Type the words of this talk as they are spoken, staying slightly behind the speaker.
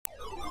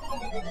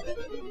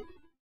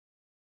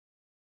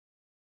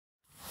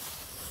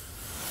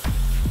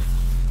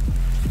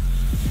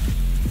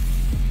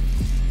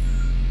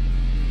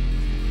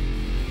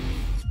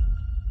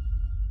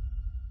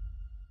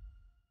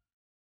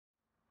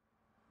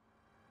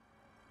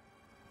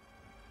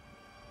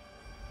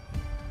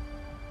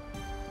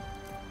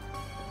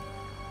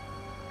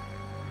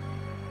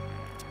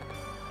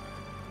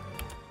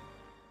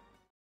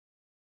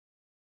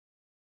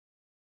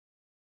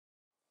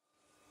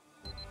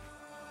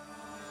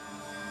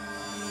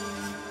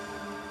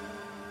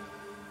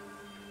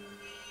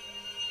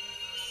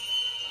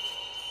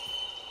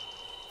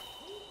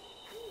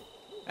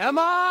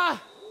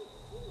Emma!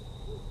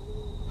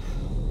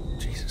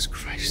 Jesus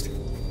Christ.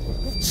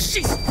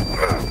 Jesus!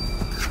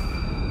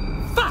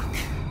 Fuck!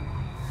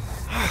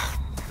 Oh,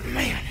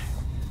 man.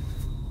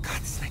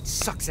 God, this night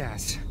sucks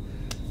ass.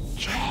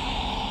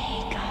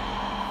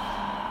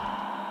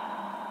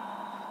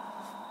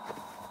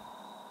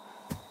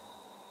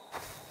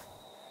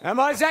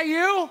 Emma, is that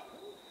you?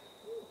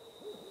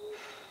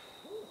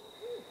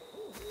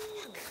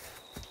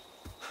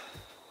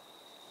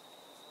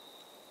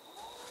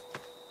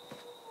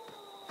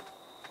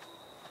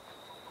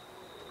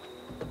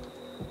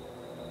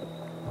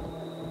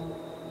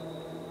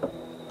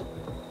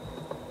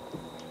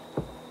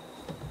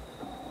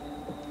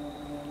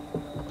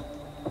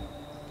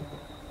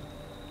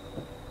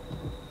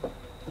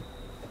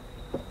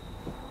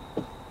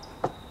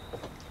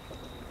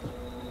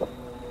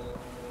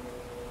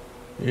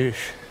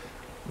 Yeesh,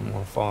 I'm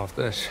gonna fall off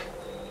this.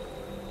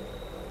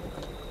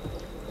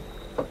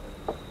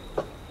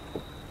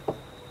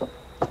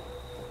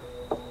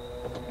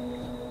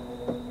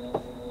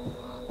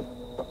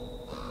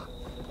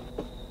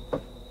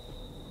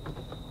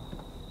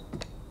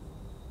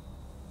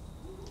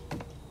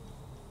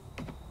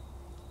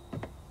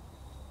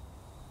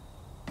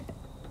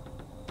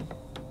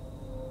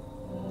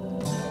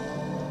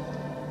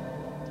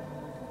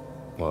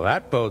 Well,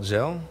 that bodes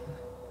ill.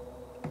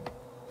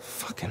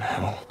 Fucking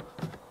hell.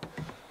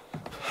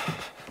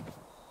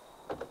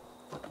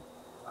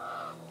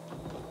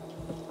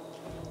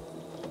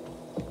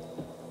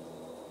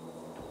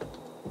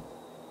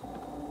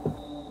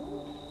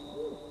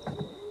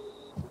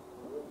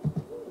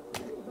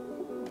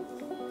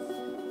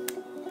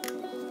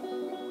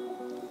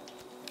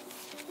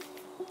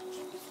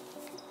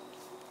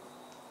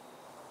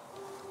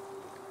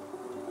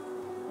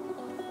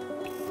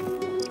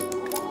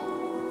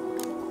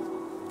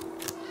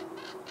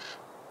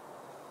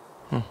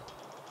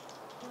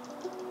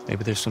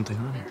 Maybe there's something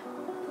on here.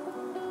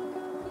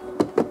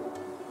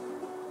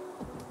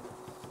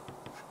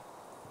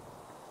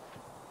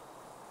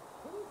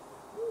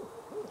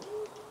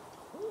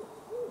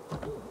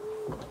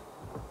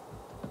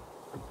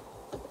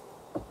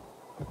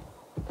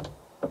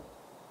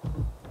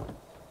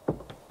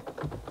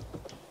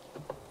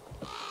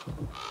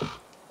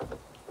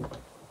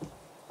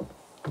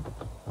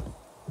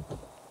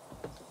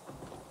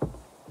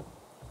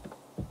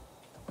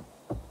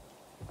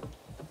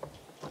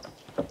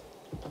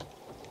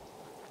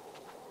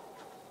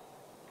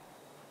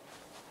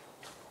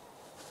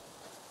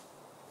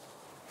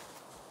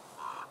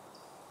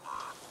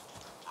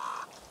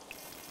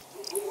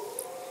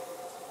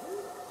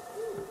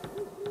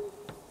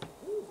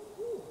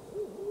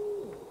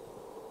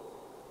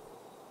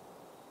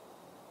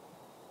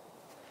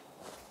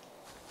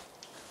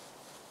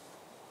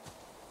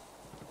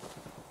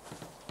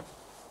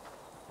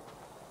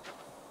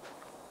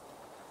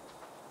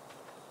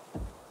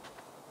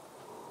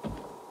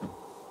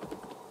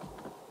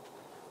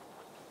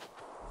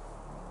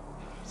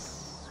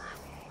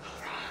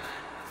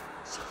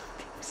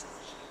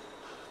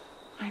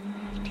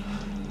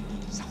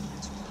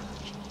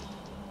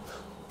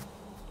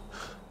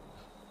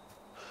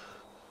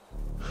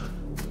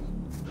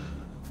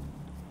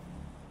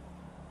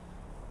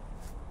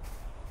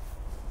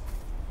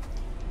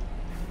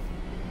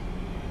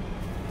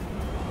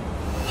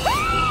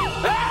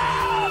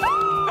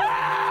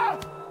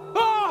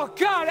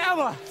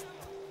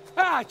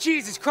 Ah,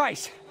 Jesus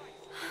Christ!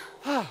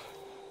 Oh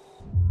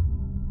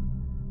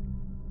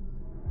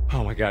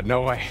my God,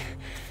 no way.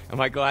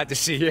 Am I glad to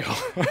see you?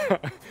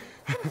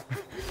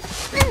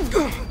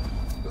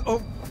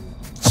 Oh,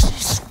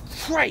 Jesus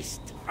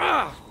Christ!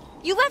 Ah!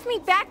 You left me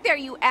back there,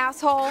 you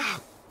asshole!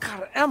 Oh,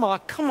 God,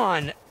 Emma, come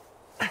on.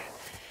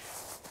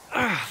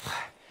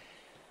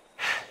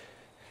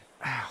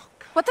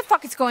 What the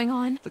fuck is going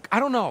on? Look, I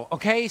don't know,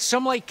 okay?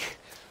 Some, like,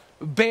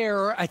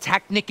 bear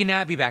attacked Nick and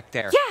Abby back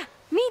there. Yeah,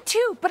 me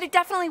too, but it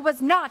definitely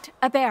was not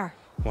a bear.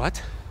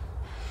 What?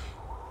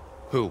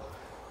 Who?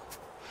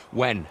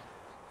 When?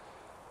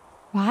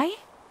 Why?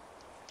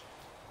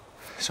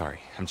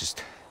 Sorry, I'm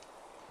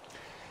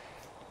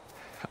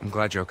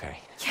glad you're okay.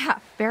 Yeah,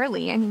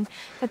 barely. I mean,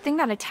 the thing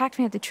that attacked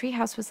me at the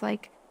treehouse was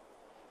like...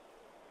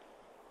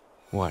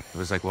 What? It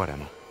was like what,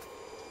 Emma?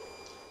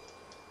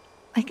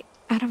 Like,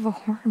 out of a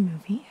horror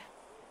movie.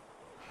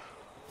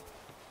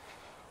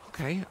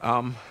 Okay,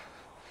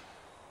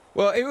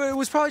 well, it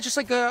was probably just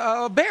like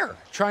a bear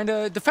trying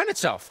to defend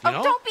itself, you know?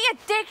 Oh, don't be a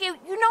dick! You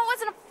know it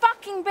wasn't a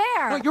fucking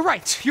bear! No, you're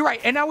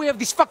right. And now we have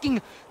these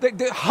fucking...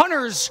 the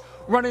hunters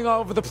running all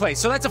over the place,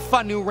 so that's a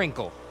fun new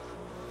wrinkle.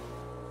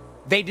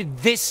 They did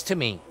this to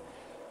me.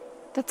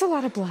 That's a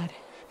lot of blood.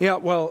 Yeah,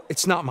 well,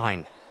 it's not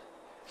mine.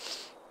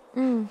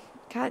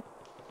 Got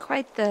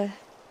quite the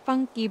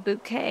funky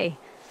bouquet.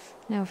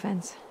 No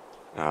offense.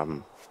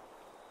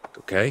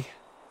 Okay?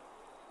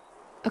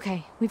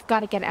 Okay, we've got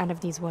to get out of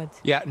these woods.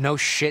 Yeah, no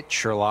shit,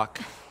 Sherlock.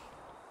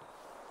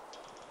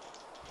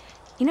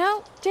 You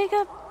know,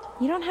 Jacob,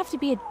 you don't have to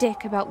be a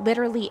dick about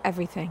literally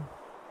everything.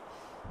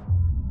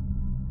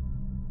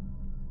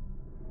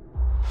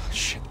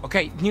 Shit.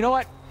 Okay, you know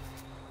what?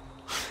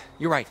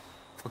 You're right.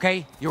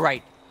 Okay? You're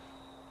right.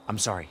 I'm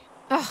sorry.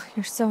 Oh,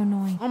 you're so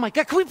annoying. Oh my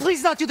God, can we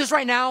please not do this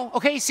right now?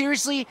 Okay,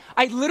 seriously?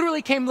 I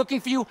literally came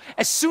looking for you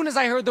as soon as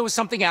I heard there was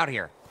something out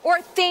here.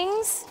 Or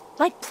things,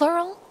 like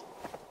plural.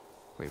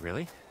 Wait,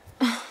 really?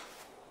 Ah,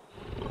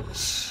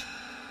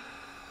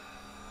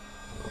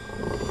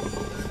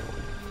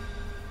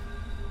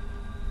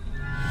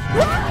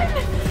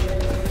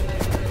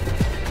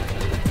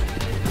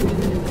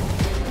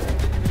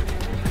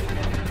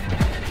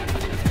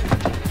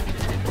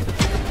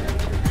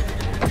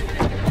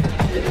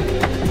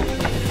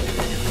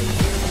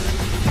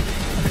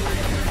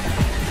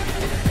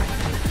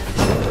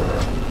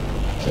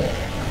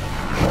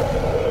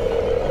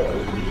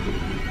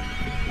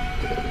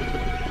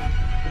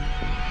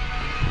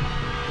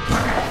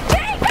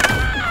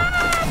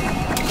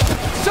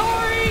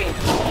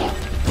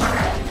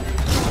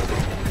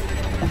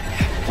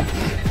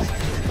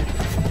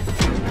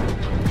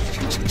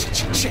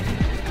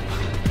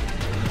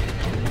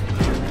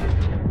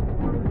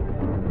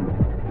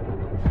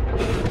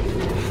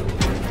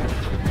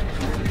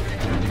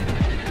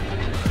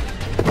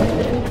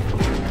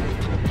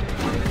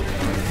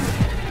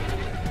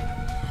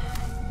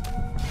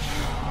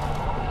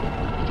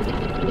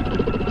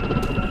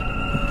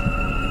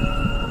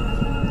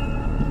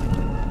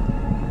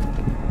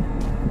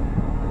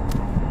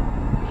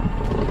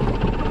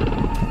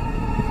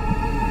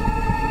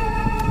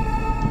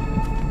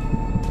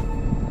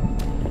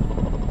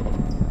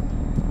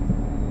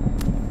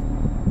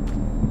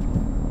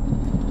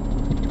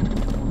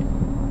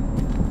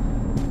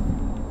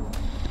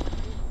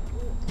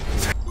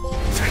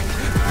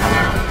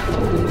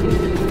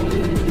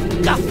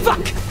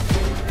 fuck!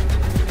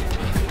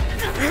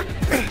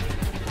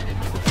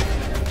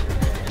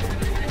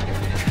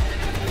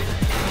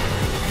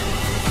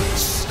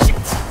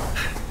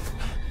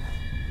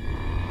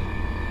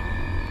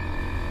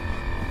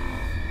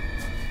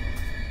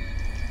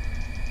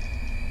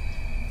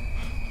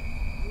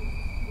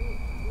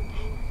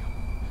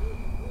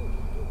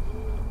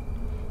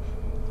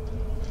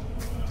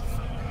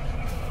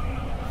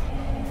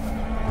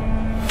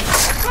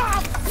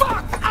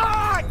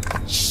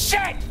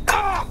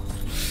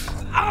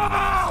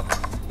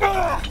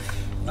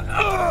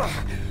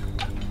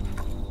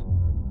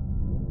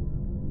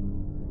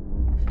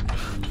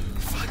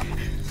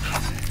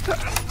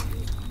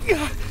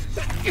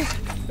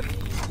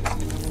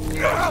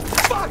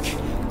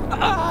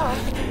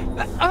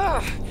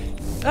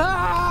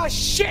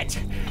 Shit!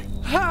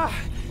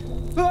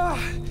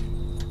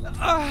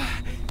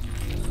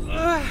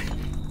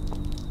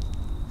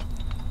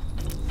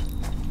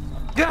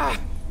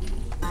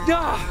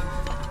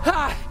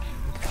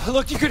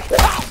 Look, you could.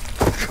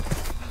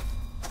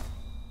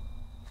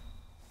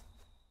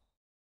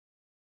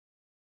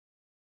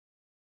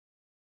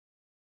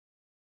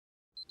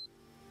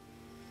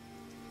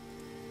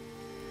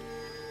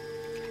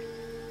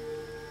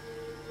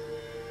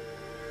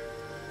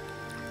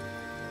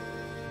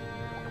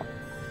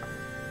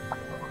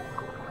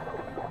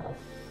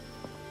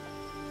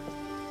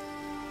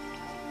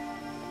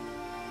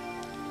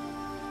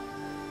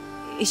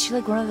 Is she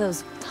like one of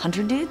those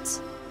hunter dudes?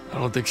 I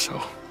don't think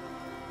so.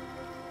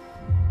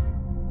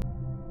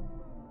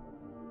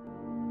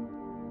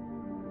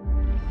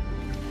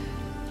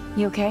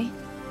 You okay?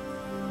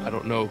 I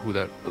don't know who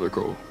that other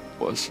girl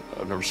was.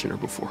 I've never seen her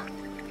before.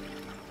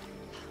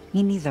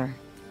 Me neither.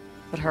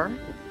 But her?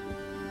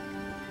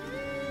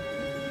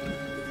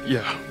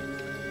 Yeah.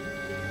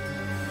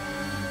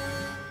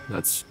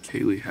 That's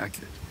Kaylee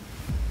Hackett.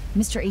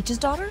 Mr. H's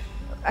daughter?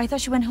 I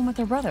thought she went home with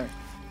her brother.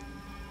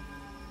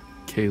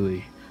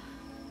 Kaylee.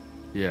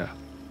 Yeah.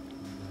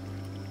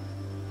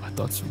 I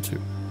thought so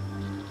too.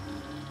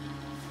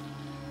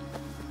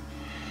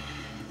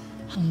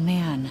 Oh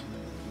man.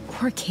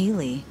 Poor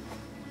Kaylee.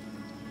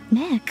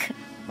 Nick.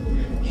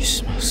 You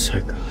smell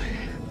so good.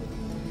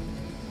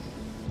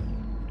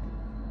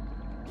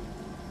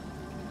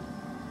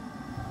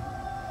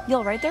 You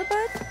all right there,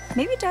 bud?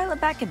 Maybe dial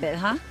it back a bit,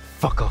 huh?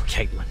 Fuck off,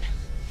 Caitlin.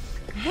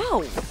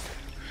 Whoa!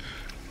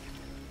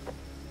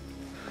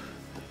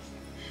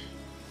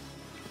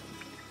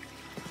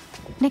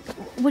 Nick,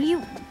 what are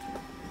you...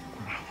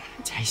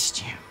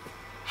 Taste you.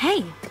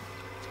 Hey.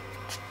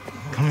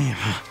 Come here.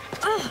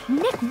 Oh,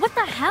 Nick, what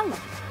the hell?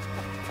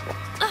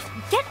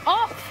 Get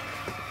off!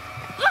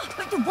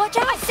 Watch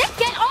out! I said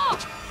get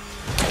off!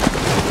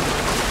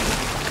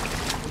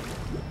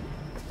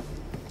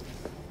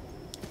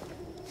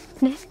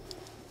 Nick?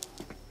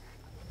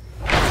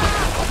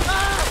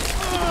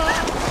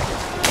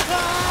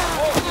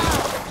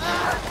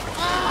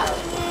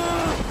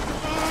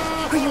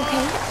 Are you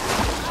okay?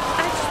 I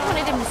just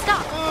wanted him to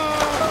stop.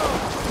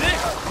 Nick!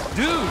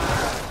 Dude!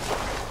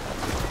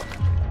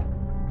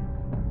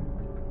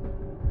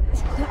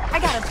 I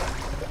got him.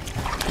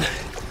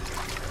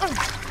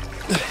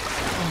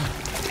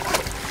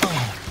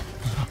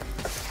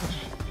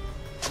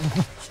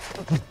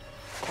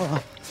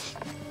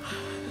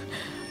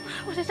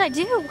 What did I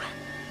do?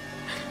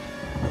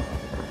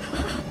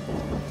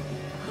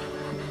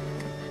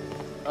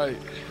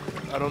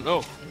 I don't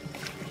know.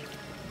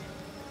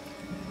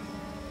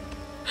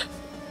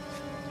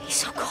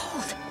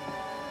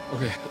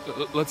 Okay,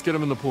 let's get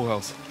him in the pool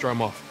house. Dry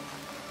him off.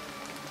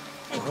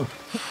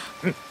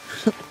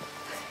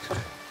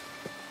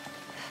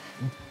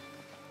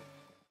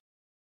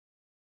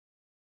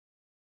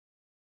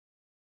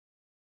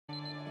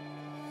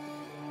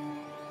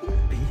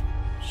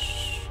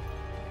 Shh.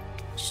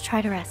 Just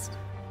try to rest.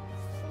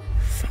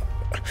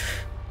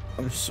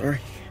 I'm sorry.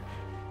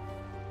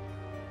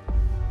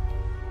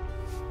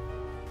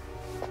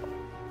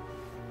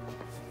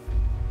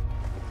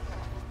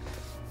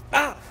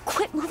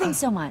 Quit moving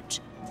so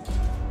much.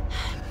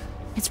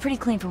 It's pretty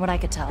clean from what I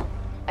could tell.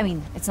 I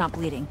mean, it's not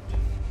bleeding.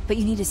 But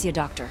you need to see a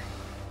doctor.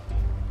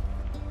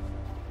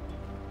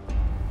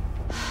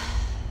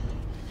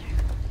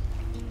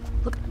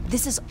 Look,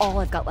 this is all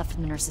I've got left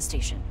from the nurse's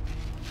station.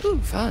 Ooh,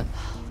 fun.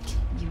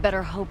 You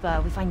better hope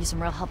we find you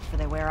some real help before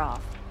they wear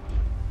off.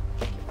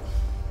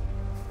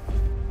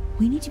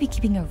 We need to be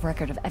keeping a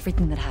record of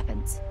everything that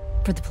happens.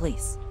 For the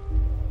police.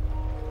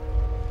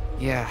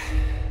 Yeah.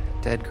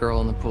 Dead girl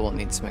in the pool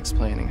needs some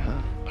explaining,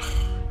 huh?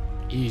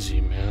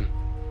 Easy, man.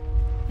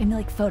 Maybe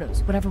like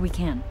photos, whatever we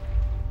can.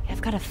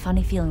 I've got a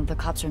funny feeling the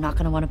cops are not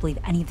going to want to believe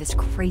any of this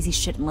crazy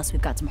shit unless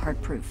we've got some hard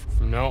proof.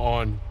 From now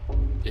on,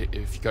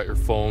 if you got your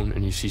phone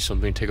and you see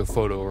something, take a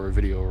photo or a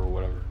video or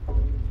whatever.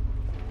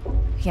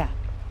 Yeah.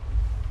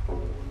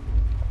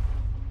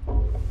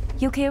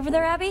 You okay over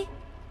there, Abby?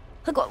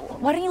 Look,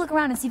 why don't you look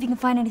around and see if you can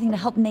find anything to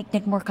help make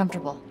Nick more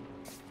comfortable?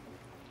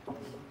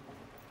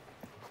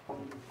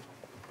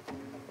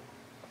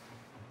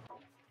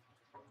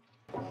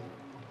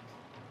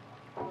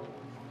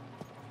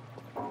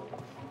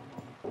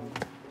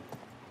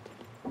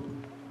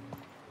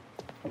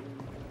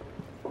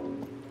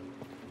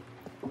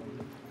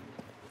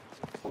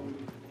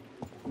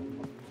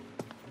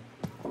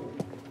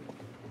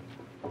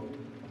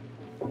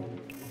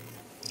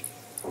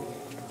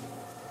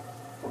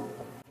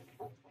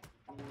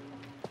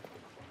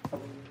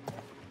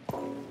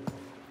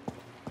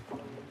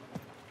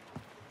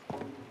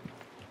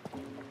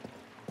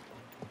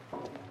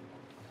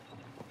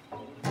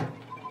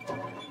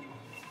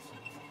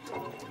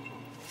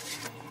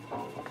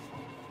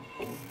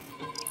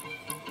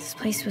 This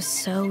place was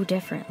so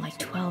different like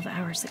 12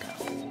 hours ago.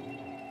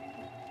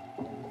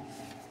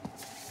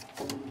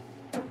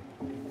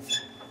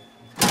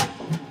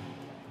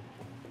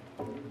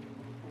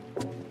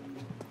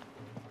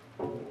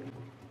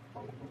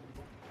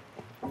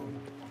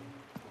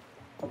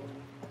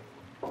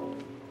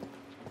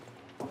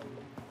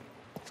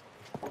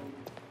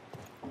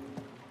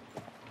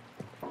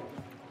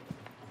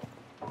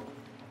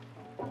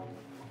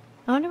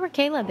 I wonder where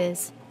Caleb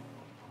is.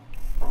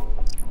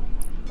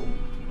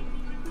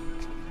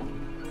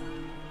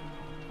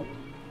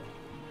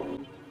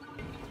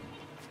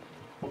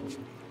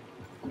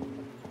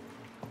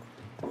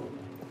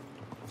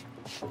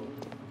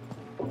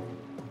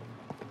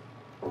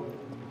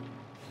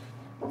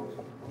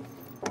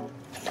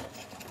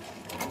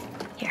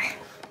 Here,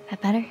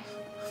 that better?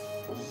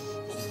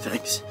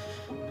 Thanks.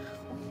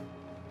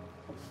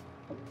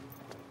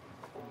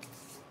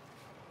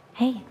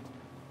 Hey.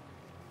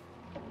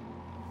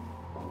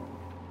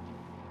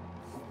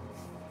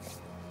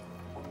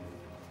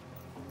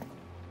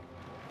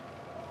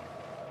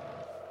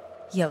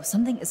 Yo,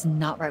 something is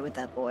not right with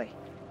that boy.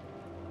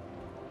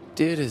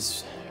 Dude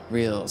is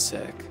real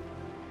sick.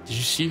 Did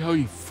you see how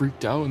he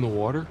freaked out in the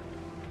water?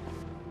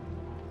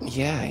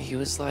 Yeah, he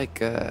was like,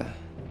 he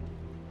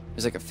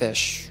was like a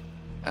fish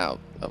out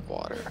of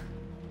water.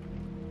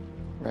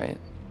 Right?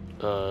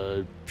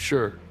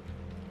 Sure.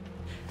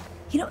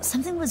 You know,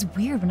 something was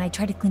weird when I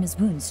tried to clean his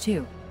wounds,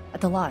 too.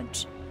 At the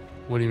lodge.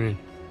 What do you mean?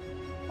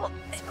 Well,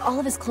 all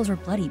of his clothes were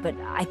bloody, but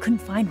I couldn't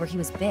find where he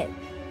was bit.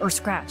 Or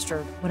scratched,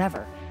 or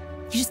whatever.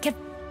 He just kept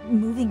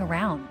moving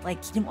around,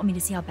 like he didn't want me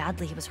to see how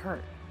badly he was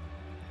hurt.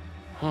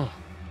 Huh.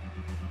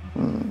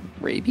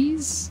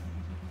 Rabies?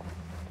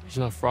 He's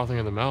not frothing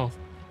at the mouth.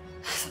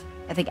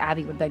 I think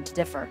Abby would beg to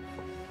differ.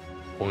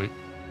 Point.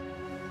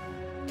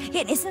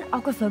 Yeah, isn't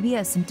aquaphobia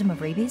a symptom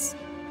of rabies?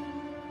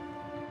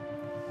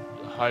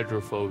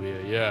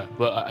 Hydrophobia, yeah.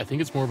 But I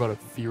think it's more about a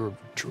fear of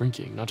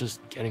drinking, not just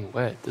getting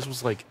wet. This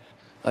was like...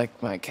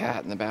 Like my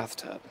cat in the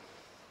bathtub.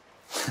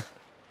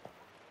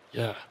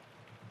 Yeah.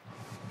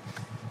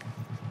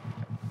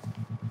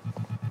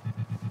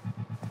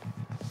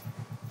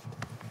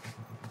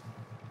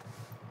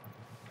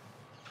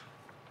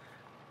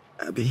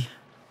 Abby,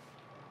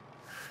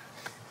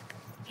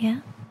 Yeah?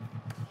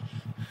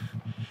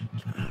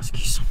 can I ask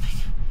you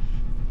something?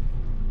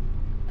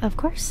 Of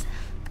course.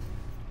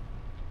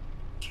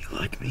 Do you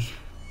like me?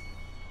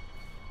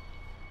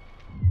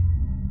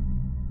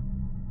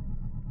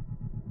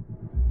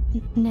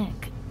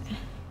 Nick.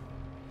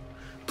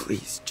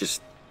 Please,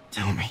 just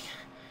tell me.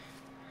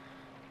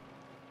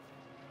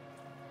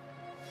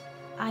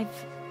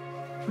 I've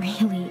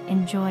really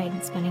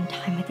enjoyed spending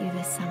time with you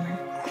this summer.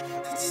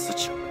 That's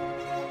such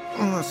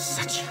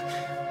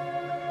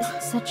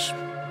Such...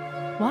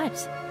 what?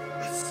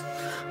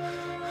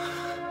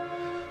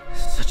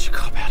 such a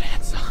cop-out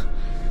answer.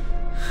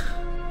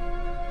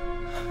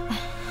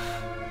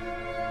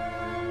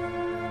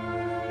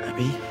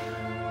 Abby?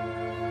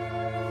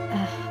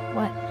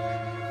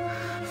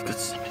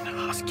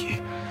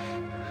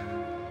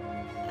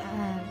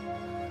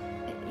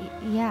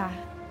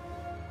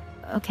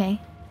 Okay.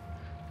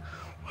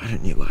 Why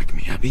don't you like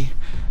me, Abby?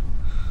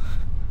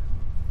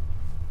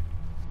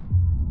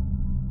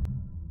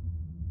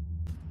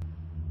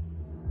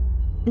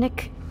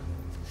 Nick,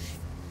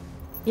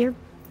 you're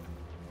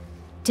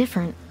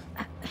different.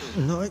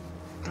 No.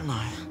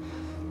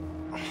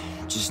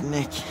 Just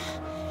Nick.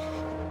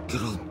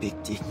 Good old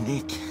big dick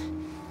Nick.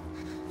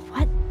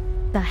 What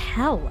the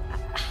hell?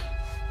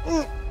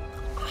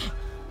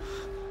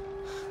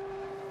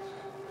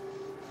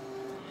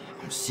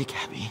 I'm sick,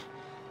 Abby.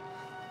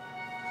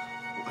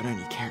 Why don't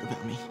you care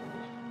about me?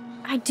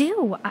 I do.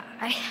 You're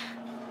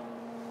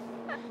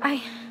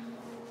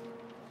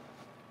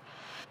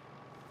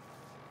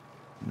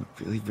not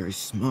really very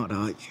smart,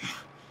 are you?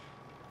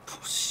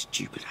 Poor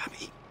stupid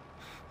Abby.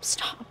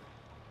 Stop.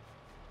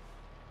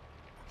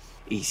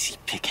 Easy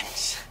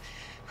pickings.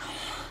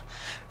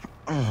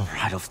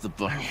 Right off the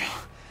bone.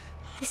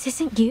 This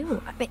isn't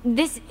you. I mean,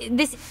 this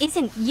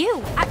isn't you.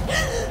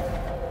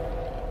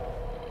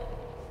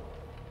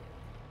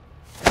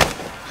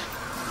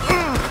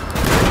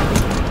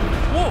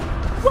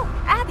 Whoa,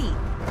 Abby!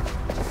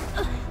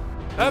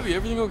 Abby,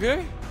 everything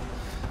okay?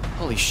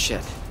 Holy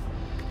shit.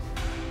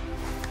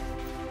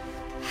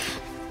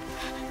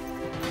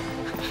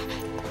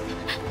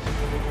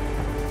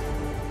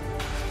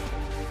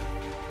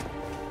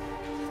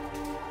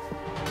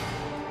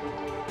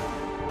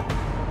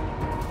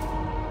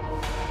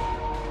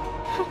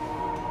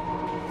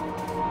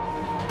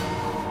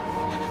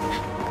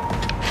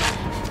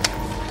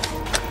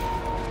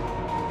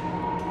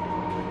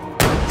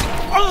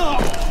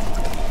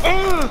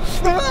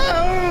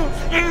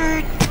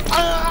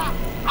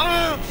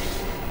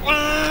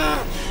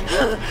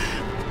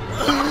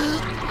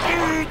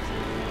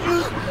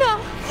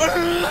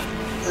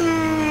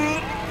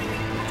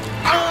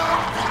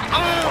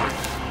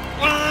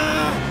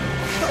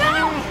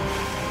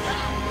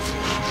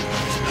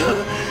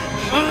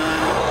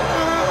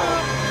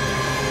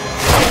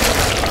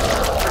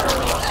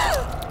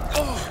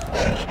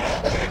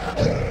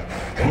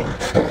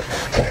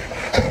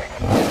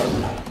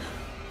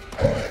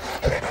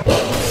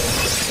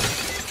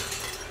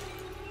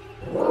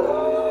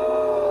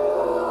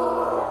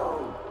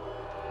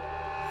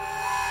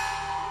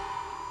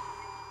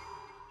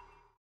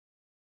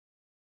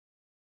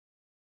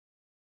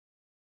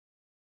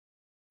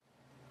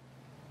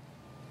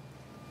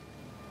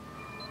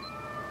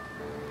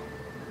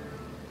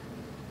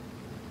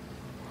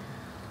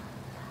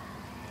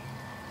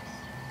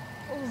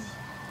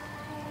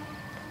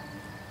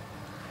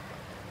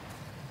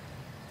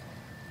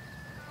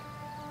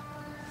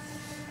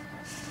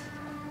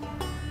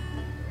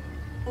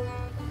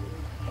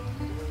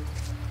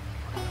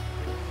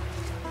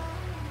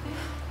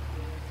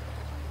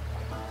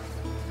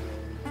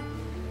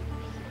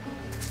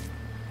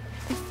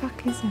 The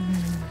fuck is it?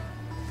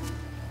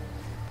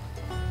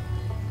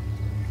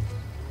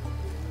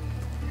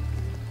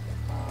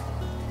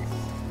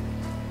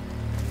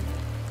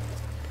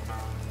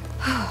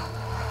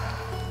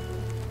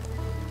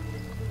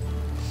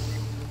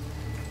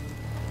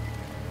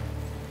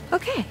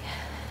 Okay,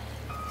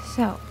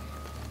 so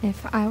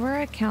if I were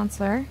a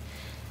counselor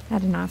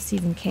at an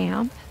off-season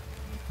camp,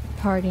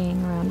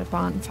 partying around a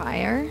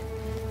bonfire,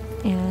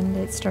 and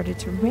it started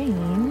to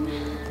rain,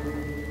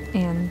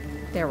 and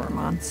there were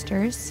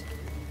monsters,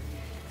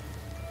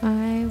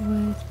 I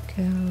would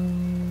go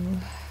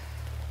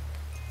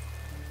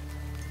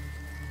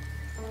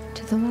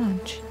to the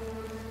lodge.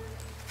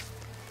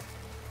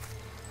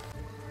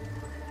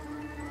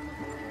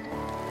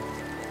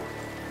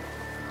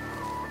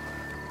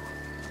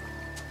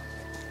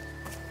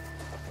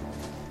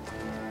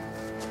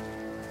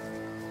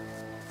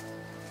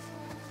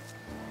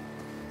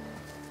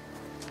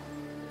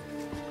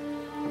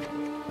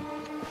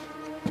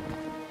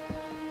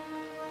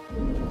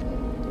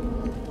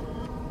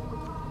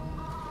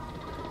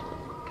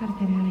 Gotta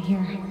get out of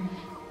here.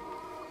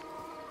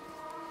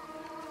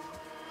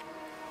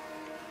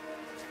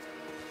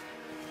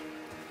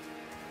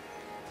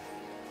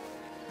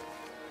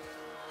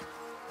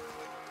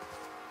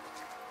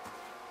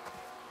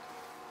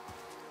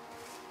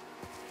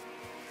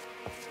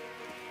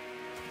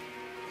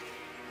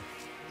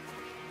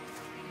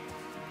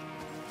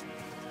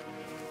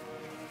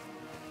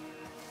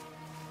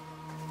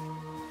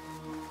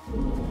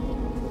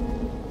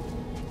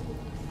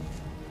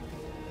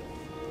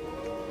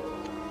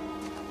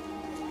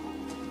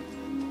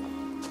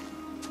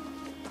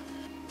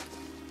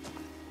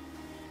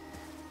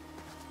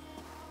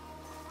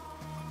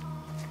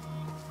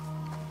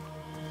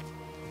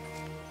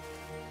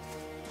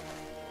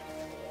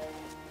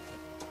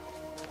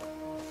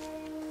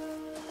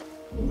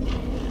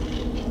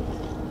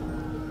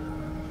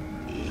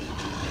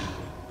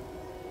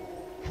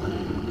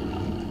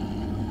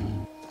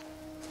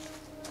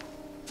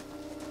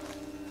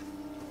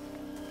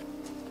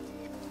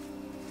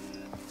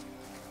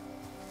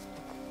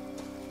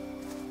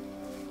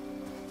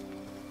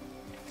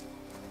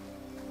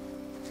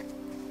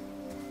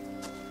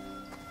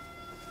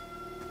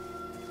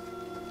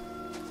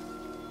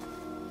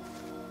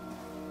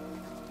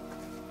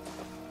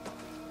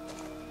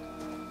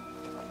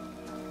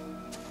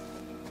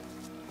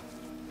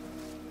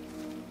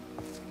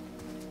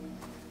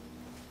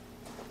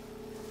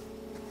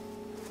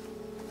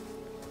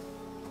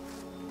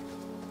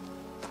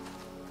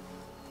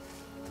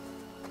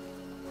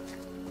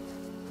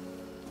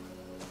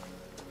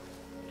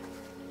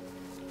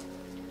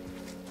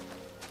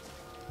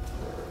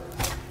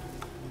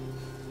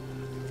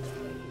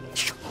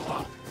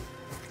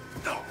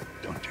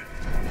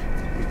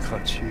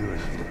 watch you,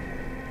 and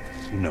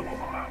you know what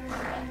will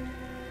happen.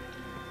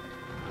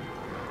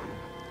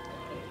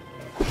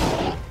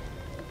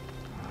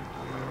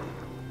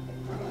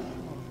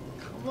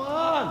 Come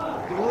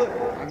on, do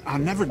it.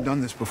 I've never done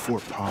this before,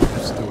 Pop.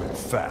 Let's do it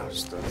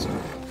fast, that's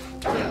all.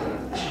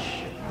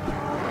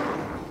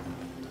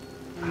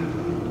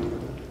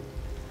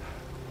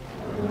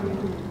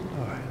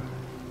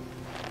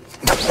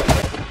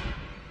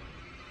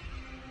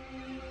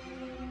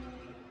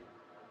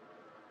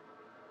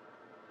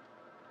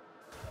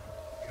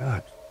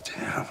 God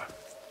damn.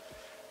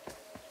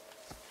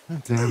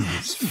 God damn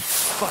these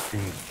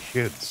fucking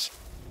kids.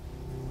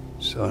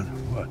 Son,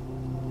 what?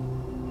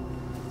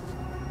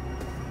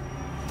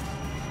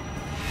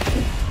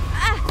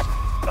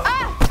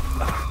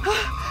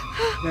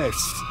 Hey,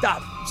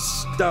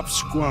 stop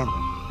squirming.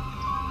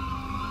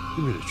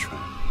 Give me the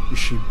train. Is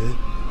she bit,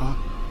 huh?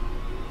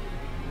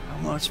 How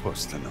am I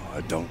supposed to know?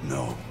 I don't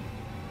know.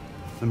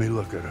 Let me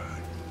look at her.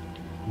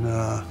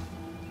 Nah.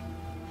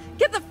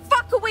 Get the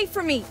fuck away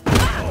from me!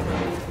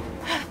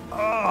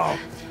 Oh!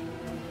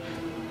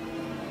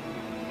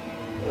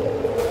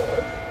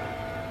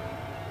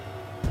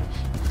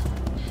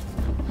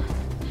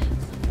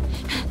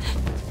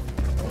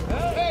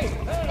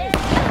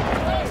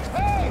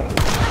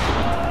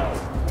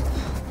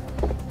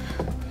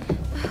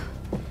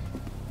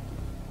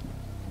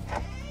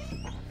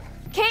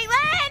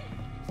 Caitlin!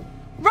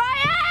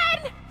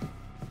 Ryan!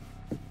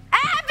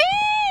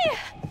 Abby!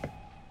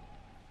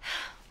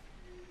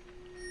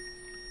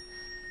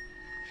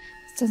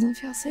 This doesn't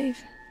feel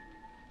safe.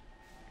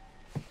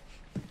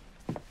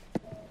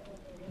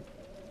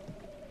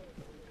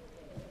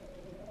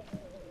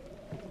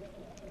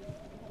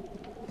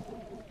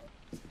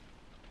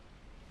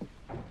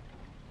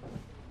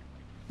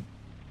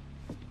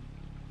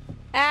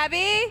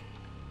 Abby?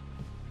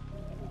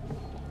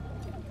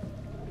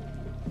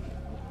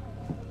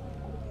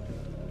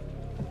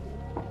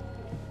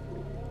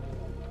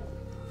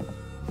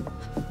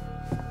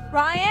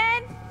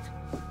 Ryan?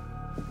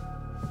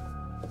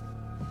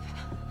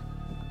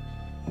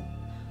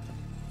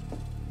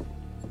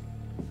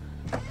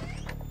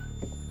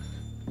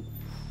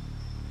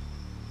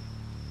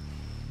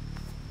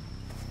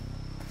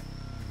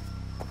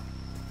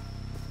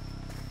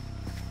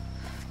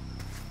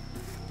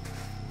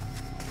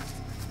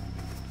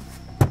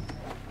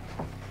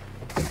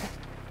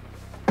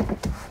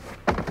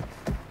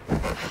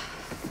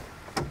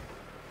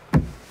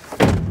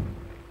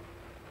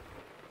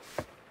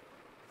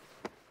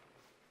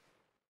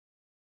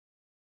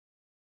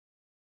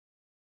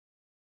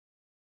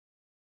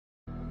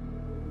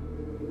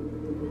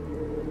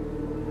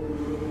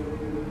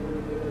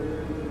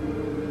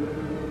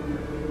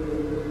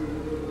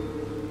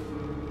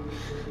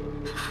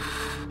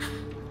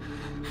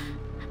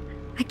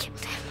 I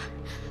killed him.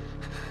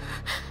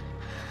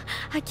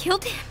 I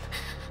killed him.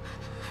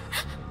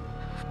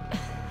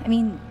 I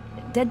mean,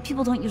 dead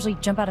people don't usually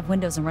jump out of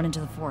windows and run into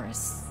the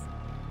forest.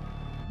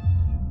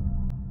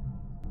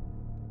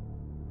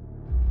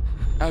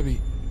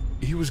 Abby,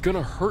 he was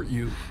gonna hurt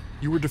you.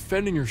 You were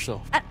defending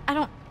yourself.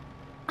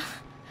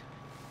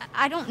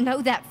 I don't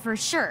know that for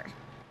sure.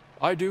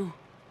 I do.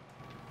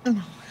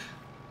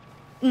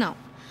 No.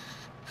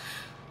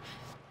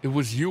 It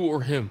was you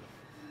or him.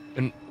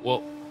 And,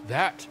 well,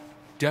 that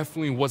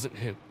definitely wasn't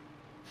him.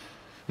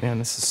 Man,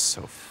 this is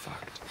so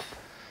fucked.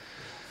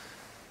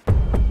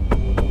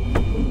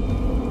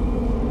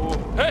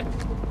 Hey!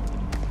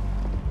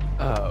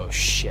 Oh,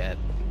 shit.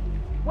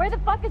 Where the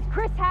fuck is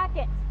Chris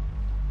Hackett?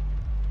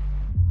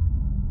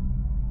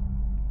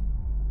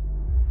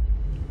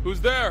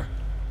 Who's there?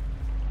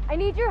 I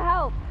need your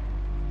help.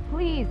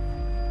 Please.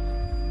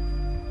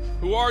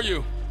 Who are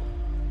you?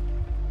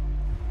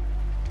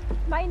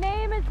 My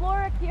name is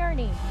Laura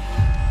Kearney.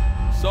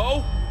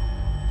 So?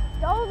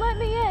 Don't let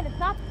me in. It's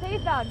not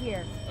safe out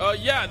here.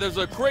 Yeah, there's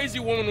a crazy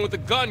woman with a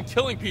gun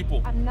killing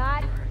people. I'm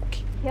not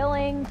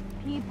killing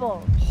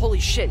people. Holy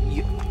shit,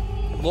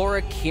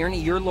 Laura Kearney?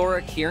 You're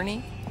Laura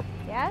Kearney?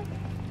 Yes?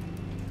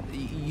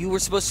 You were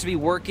supposed to be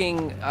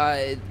working,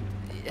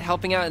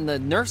 helping out in the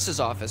nurse's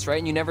office, right?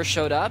 And you never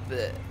showed up?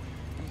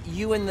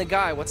 You and the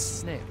guy, what's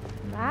his name?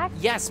 Max?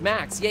 Yes,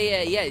 Max.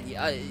 Yeah.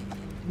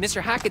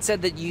 Mr. Hackett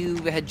said that you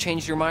had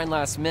changed your mind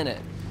last minute.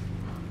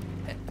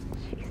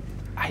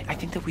 I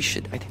think that we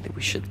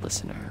should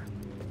listen to her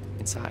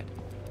inside.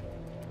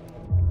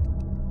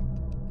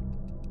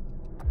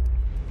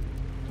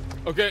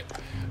 Okay,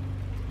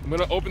 I'm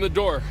gonna open the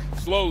door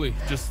slowly.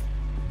 Just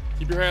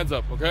keep your hands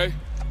up, okay?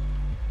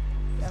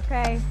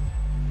 Okay.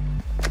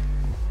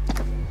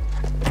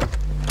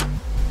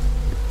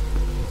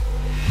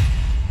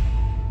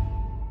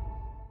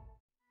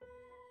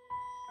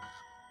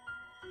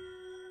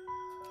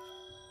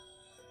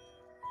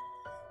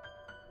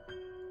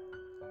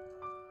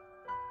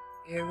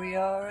 Here we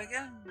are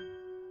again.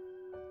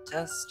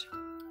 Just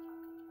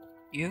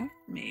you,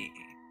 me.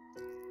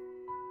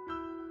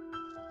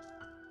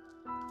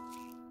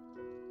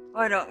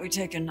 Why don't we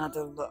take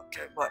another look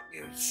at what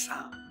you've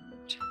found?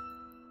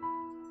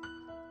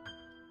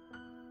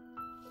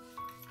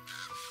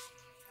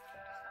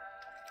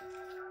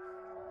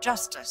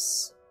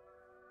 justice.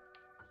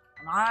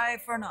 An eye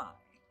for an eye.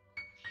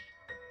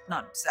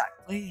 Not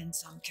exactly in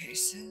some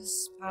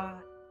cases, but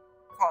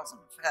cause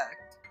and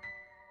effect.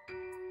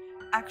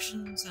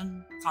 Actions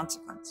and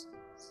consequences.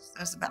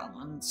 There's a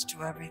balance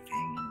to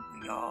everything,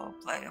 and we all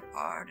play a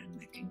part in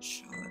making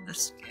sure the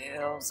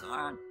scales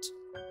aren't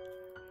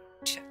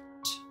tipped.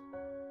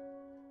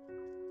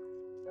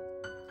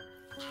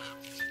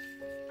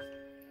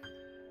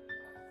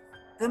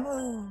 The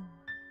moon.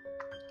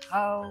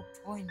 How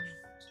poignant.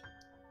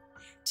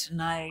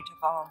 Tonight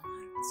of all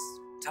nights,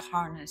 to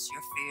harness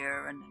your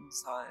fear and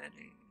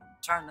anxiety and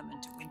turn them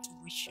into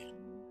intuition.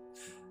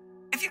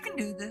 If you can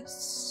do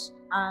this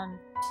and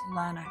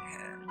plan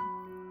ahead,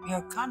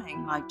 your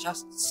cunning might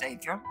just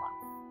save your life.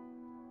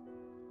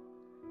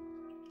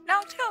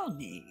 Now tell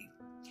me,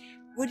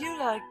 would you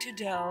like to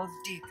delve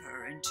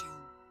deeper into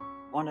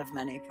one of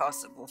many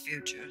possible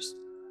futures?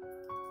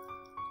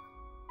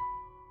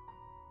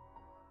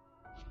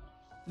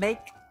 Make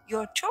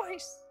your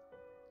choice.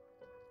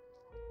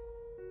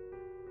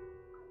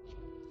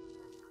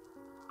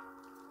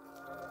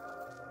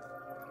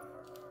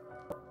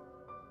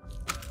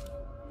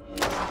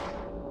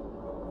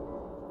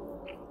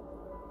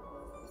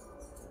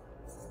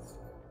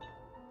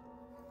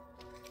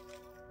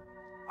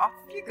 Off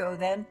you go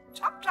then.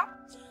 Chop, chop.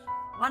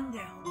 One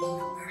down,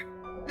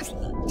 remember. It's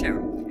not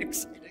terribly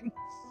exciting.